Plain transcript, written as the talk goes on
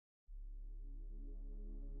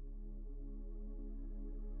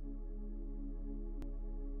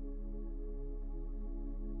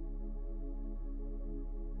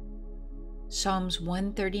Psalms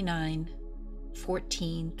 139,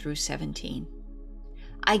 14 through 17.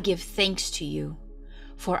 I give thanks to you,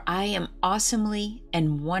 for I am awesomely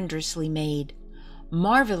and wondrously made.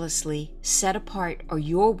 Marvelously set apart are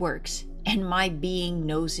your works, and my being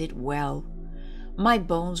knows it well. My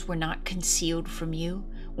bones were not concealed from you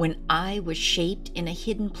when I was shaped in a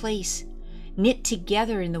hidden place, knit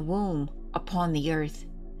together in the womb upon the earth.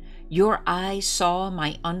 Your eyes saw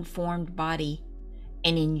my unformed body,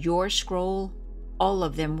 and in your scroll all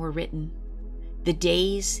of them were written, the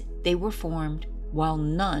days they were formed, while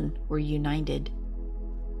none were united.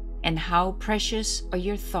 And how precious are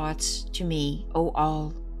your thoughts to me, O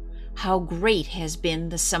all! How great has been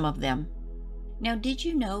the sum of them! Now, did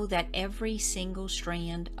you know that every single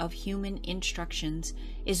strand of human instructions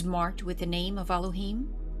is marked with the name of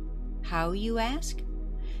Elohim? How, you ask?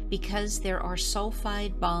 Because there are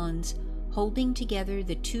sulfide bonds holding together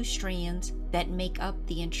the two strands that make up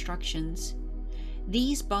the instructions.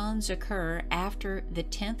 These bonds occur after the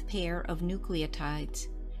 10th pair of nucleotides,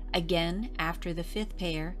 again after the 5th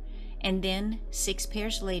pair, and then 6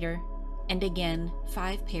 pairs later, and again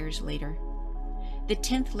 5 pairs later. The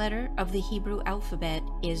 10th letter of the Hebrew alphabet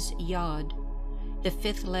is Yod. The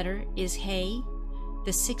 5th letter is He.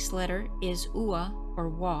 The 6th letter is Ua or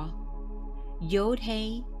Wa. Yod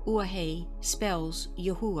He Ua He spells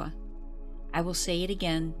YaHUaH. I will say it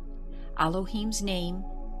again. Elohim's name,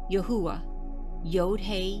 YaHUaH, Yod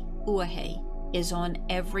He Ua He, is on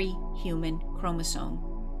every human chromosome.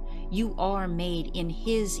 You are made in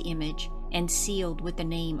His image and sealed with the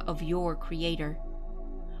name of your Creator.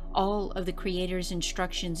 All of the Creator's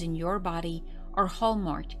instructions in your body are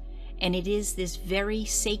hallmarked, and it is this very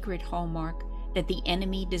sacred hallmark that the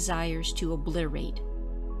enemy desires to obliterate.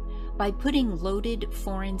 By putting loaded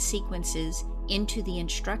foreign sequences into the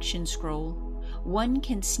instruction scroll, one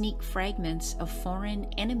can sneak fragments of foreign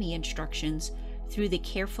enemy instructions through the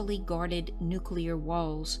carefully guarded nuclear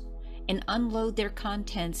walls and unload their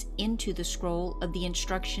contents into the scroll of the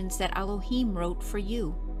instructions that Elohim wrote for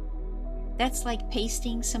you. That's like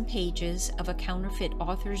pasting some pages of a counterfeit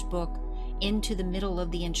author's book into the middle of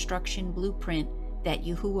the instruction blueprint that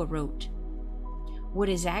YaHUaH wrote. What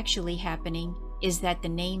is actually happening is that the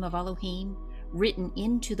name of Elohim, written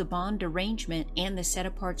into the bond arrangement and the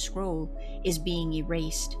set-apart scroll, is being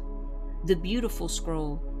erased. The beautiful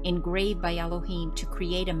scroll, engraved by Elohim to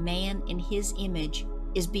create a man in His image,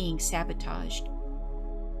 is being sabotaged.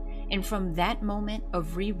 And from that moment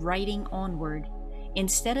of rewriting onward,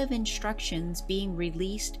 instead of instructions being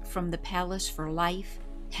released from the palace for life,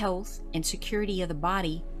 health, and security of the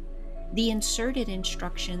body, the inserted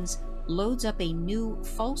instructions loads up a new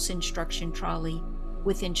false instruction trolley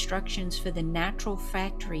with instructions for the natural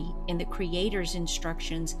factory in the Creator's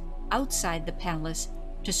instructions outside the palace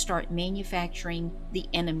to start manufacturing the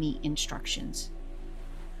enemy instructions.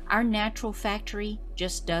 Our natural factory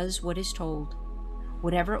just does what is told.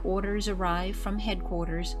 Whatever orders arrive from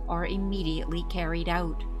headquarters are immediately carried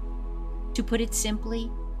out. To put it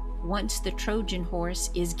simply, once the Trojan horse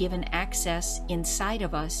is given access inside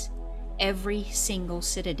of us, every single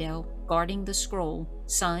citadel guarding the scroll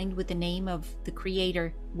signed with the name of the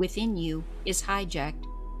Creator within you is hijacked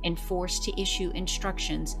and forced to issue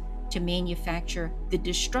instructions to manufacture the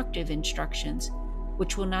destructive instructions,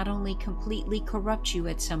 which will not only completely corrupt you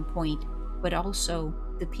at some point, but also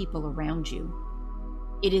the people around you.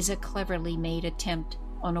 It is a cleverly made attempt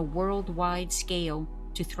on a worldwide scale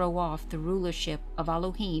to throw off the rulership of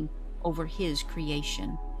Elohim over His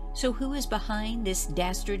creation. So who is behind this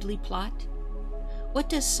dastardly plot? What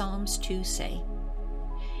does Psalms 2 say?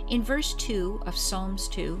 In verse 2 of Psalms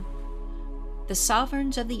 2, the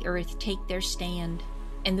sovereigns of the earth take their stand,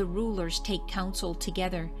 and the rulers take counsel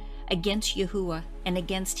together against YaHUaH and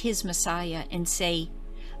against His Messiah, and say,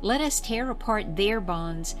 let us tear apart their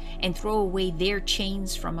bonds and throw away their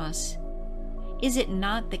chains from us. Is it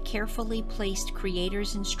not the carefully placed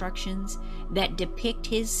Creator's instructions that depict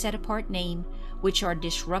His set-apart name, which are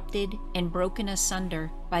disrupted and broken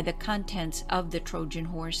asunder by the contents of the Trojan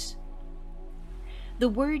horse? The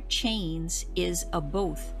word chains is a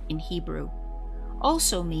both in Hebrew,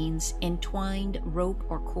 also means entwined rope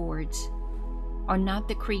or cords. Are not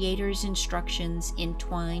the Creator's instructions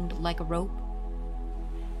entwined like a rope?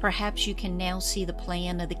 Perhaps you can now see the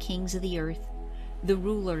plan of the kings of the earth, the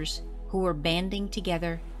rulers who are banding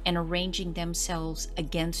together and arranging themselves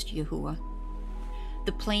against YaHUaH.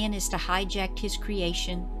 The plan is to hijack His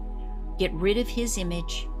creation, get rid of His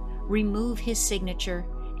image, remove His signature,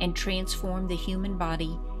 and transform the human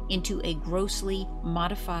body into a grossly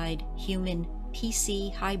modified human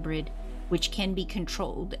PC hybrid which can be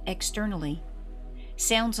controlled externally.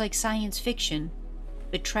 Sounds like science fiction,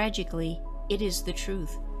 but tragically, it is the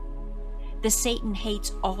truth. The Satan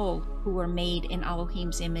hates all who are made in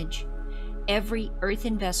Elohim's image. Every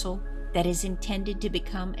earthen vessel that is intended to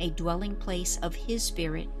become a dwelling place of his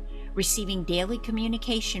spirit, receiving daily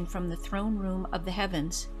communication from the throne room of the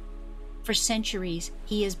heavens. For centuries,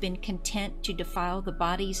 he has been content to defile the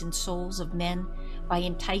bodies and souls of men by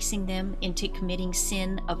enticing them into committing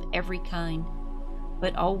sin of every kind.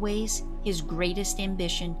 But always, his greatest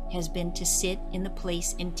ambition has been to sit in the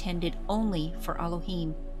place intended only for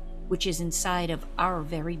Elohim, which is inside of our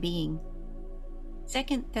very being.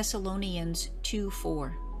 2 Thessalonians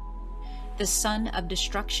 2:4. The son of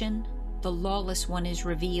destruction, the lawless one, is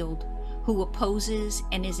revealed, who opposes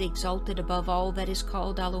and is exalted above all that is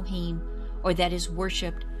called Elohim, or that is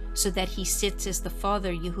worshipped, so that he sits as the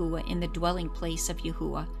Father YaHUaH in the dwelling place of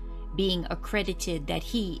YaHUaH, being accredited that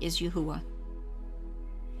he is YaHUaH.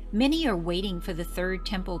 Many are waiting for the third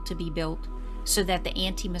temple to be built, so that the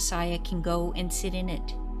anti-Messiah can go and sit in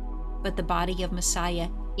it. But the body of Messiah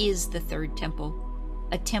is the third temple,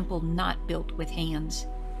 a temple not built with hands.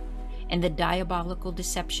 And the diabolical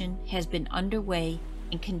deception has been underway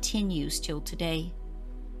and continues till today.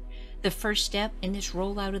 The first step in this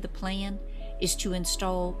rollout of the plan is to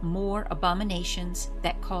install more abominations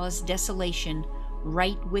that cause desolation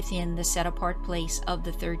right within the set-apart place of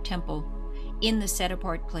the third temple. In the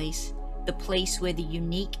set-apart place, the place where the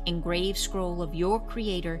unique engraved scroll of your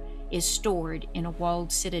Creator is stored in a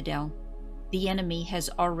walled citadel, the enemy has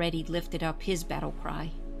already lifted up his battle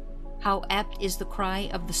cry. How apt is the cry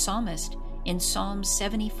of the psalmist in Psalm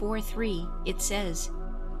 74:3. It says,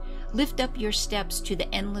 "Lift up your steps to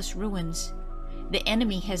the endless ruins. The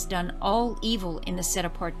enemy has done all evil in the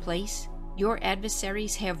set-apart place. Your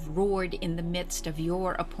adversaries have roared in the midst of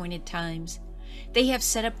your appointed times. They have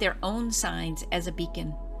set up their own signs as a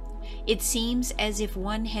beacon. It seems as if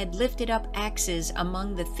one had lifted up axes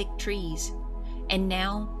among the thick trees, and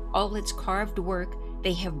now all its carved work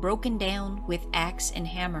they have broken down with axe and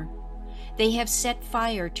hammer. They have set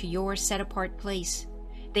fire to your set-apart place.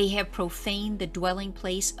 They have profaned the dwelling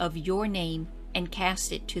place of your name and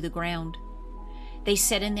cast it to the ground. They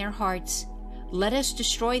said in their hearts, 'Let us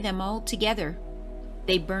destroy them all together.'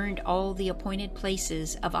 They burned all the appointed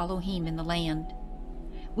places of Elohim in the land.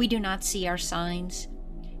 We do not see our signs.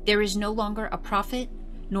 There is no longer a prophet,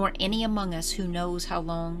 nor any among us who knows how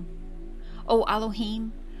long. O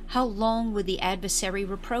Elohim, how long would the adversary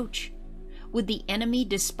reproach? Would the enemy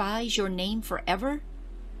despise your name forever?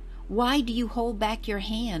 Why do you hold back your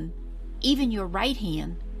hand, even your right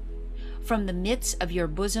hand? From the midst of your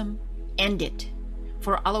bosom, end it.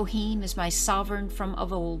 For Elohim is my sovereign from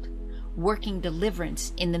of old, working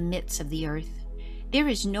deliverance in the midst of the earth." There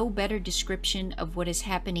is no better description of what is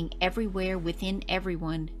happening everywhere within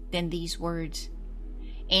everyone than these words.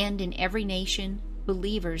 And in every nation,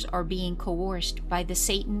 believers are being coerced by the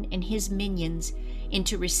Satan and his minions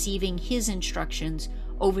into receiving his instructions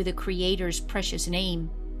over the Creator's precious name.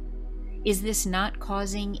 Is this not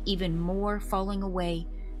causing even more falling away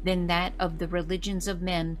than that of the religions of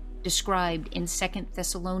men described in 2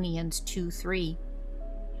 Thessalonians 2:3?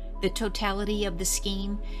 The totality of the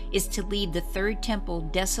scheme is to leave the third temple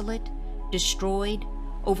desolate, destroyed,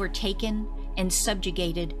 overtaken, and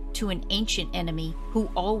subjugated to an ancient enemy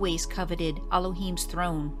who always coveted Elohim's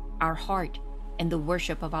throne, our heart, and the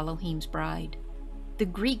worship of Elohim's bride. The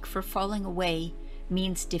Greek for falling away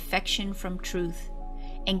means defection from truth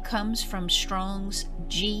and comes from Strong's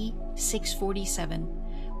G 647,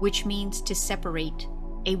 which means to separate,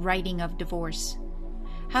 a writing of divorce.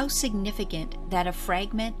 How significant that a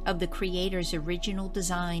fragment of the Creator's original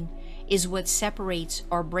design is what separates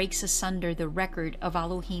or breaks asunder the record of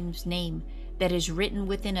Elohim's name that is written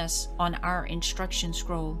within us on our instruction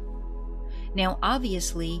scroll. Now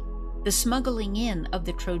obviously, the smuggling in of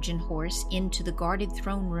the Trojan horse into the guarded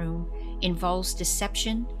throne room involves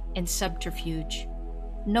deception and subterfuge.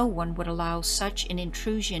 No one would allow such an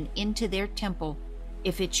intrusion into their temple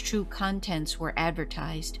if its true contents were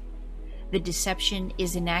advertised. The deception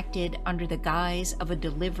is enacted under the guise of a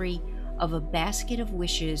delivery of a basket of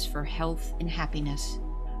wishes for health and happiness.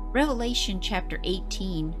 Revelation chapter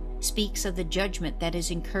 18 speaks of the judgment that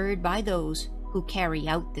is incurred by those who carry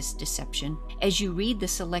out this deception. As you read the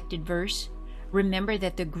selected verse, remember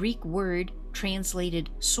that the Greek word translated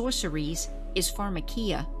sorceries is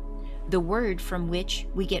pharmakia, the word from which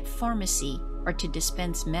we get pharmacy, or to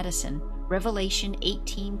dispense medicine. Revelation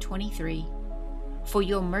 18:23. For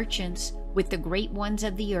your merchants with the great ones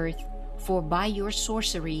of the earth, for by your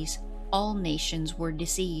sorceries all nations were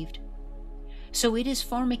deceived. So it is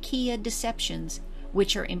pharmakia deceptions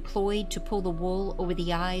which are employed to pull the wool over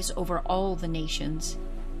the eyes over all the nations.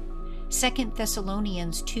 2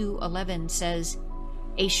 Thessalonians 2:11 says,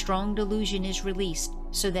 "A strong delusion is released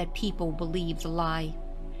so that people believe the lie."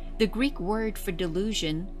 The Greek word for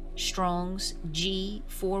delusion, Strong's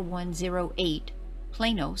G4108,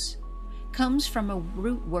 planos, comes from a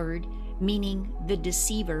root word meaning the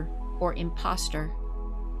deceiver or impostor.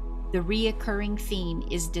 The reoccurring theme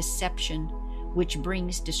is deception, which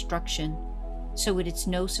brings destruction. So it is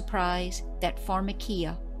no surprise that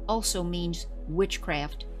pharmakia also means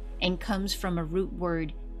witchcraft and comes from a root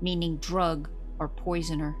word meaning drug or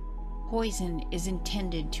poisoner. Poison is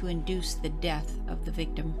intended to induce the death of the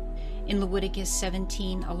victim. In Leviticus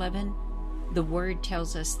 17:11, the word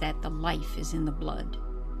tells us that the life is in the blood.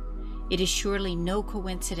 It is surely no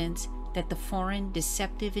coincidence that the foreign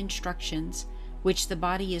deceptive instructions, which the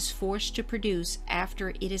body is forced to produce after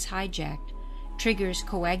it is hijacked, triggers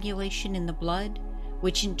coagulation in the blood,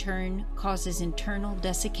 which in turn causes internal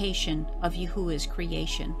desiccation of YaHUaH's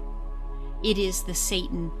creation. It is the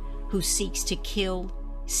Satan who seeks to kill,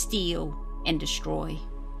 steal, and destroy.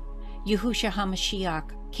 Yahushua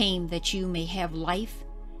HaMashiach came that you may have life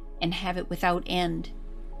and have it without end,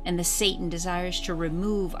 and the Satan desires to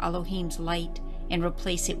remove Elohim's light and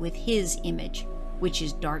replace it with his image, which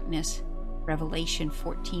is darkness. Revelation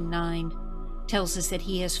 14:9 tells us that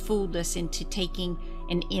he has fooled us into taking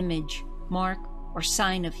an image, mark, or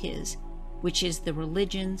sign of his, which is the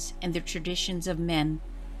religions and the traditions of men,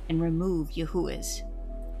 and remove YaHUaH's.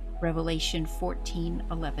 Revelation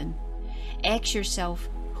 14:11. Ask yourself,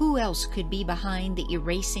 who else could be behind the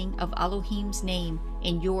erasing of Elohim's name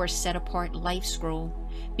in your set-apart life scroll?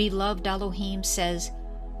 Beloved Elohim says,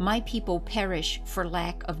 "My people perish for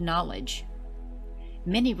lack of knowledge."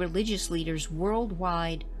 Many religious leaders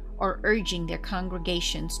worldwide are urging their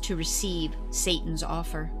congregations to receive Satan's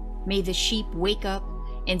offer. May the sheep wake up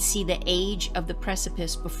and see the age of the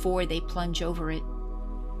precipice before they plunge over it.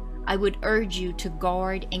 I would urge you to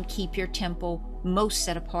guard and keep your temple most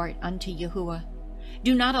set apart unto YaHUaH.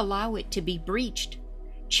 Do not allow it to be breached.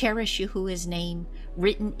 Cherish YaHUaH's name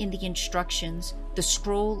written in the instructions, the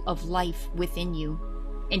scroll of life within you,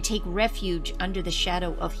 and take refuge under the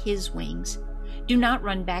shadow of his wings. Do not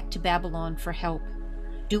run back to Babylon for help.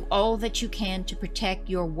 Do all that you can to protect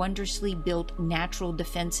your wondrously built natural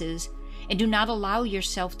defenses, and do not allow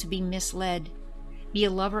yourself to be misled. Be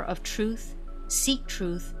a lover of truth, seek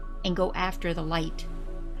truth, and go after the light.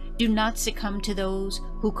 Do not succumb to those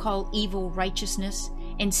who call evil righteousness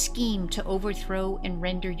and scheme to overthrow and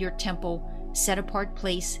render your temple, set-apart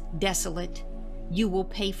place, desolate. You will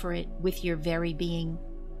pay for it with your very being.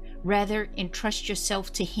 Rather, entrust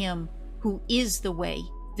yourself to him who is the way,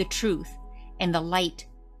 the truth, and the light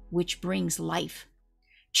which brings life.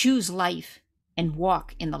 Choose life and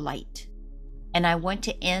walk in the light. And I want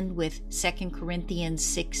to end with 2 Corinthians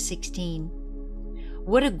 6:16.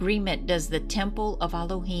 What agreement does the temple of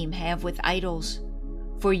Elohim have with idols?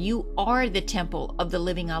 For you are the temple of the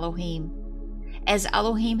living Elohim. As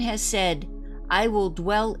Elohim has said, I will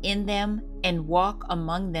dwell in them and walk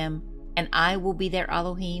among them, and I will be their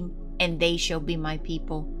Elohim, and they shall be my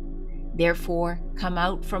people. Therefore, come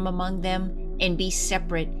out from among them and be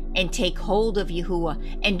separate, and take hold of YaHUaH,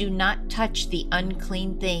 and do not touch the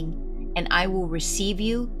unclean thing. And I will receive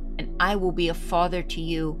you, and I will be a father to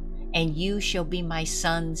you, and you shall be my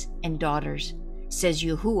sons and daughters, says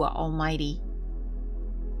YaHUaH Almighty.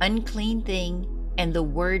 Unclean thing, and the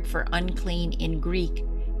word for unclean in Greek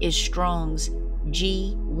is Strong's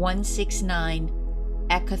G169,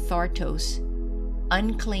 akathartos,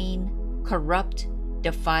 unclean, corrupt,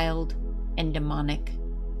 defiled, and demonic.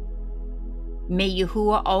 May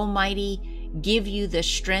YaHUaH Almighty give you the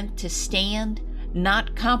strength to stand,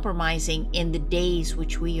 not compromising in the days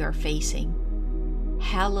which we are facing.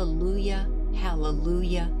 Hallelujah,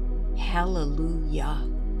 hallelujah, hallelujah.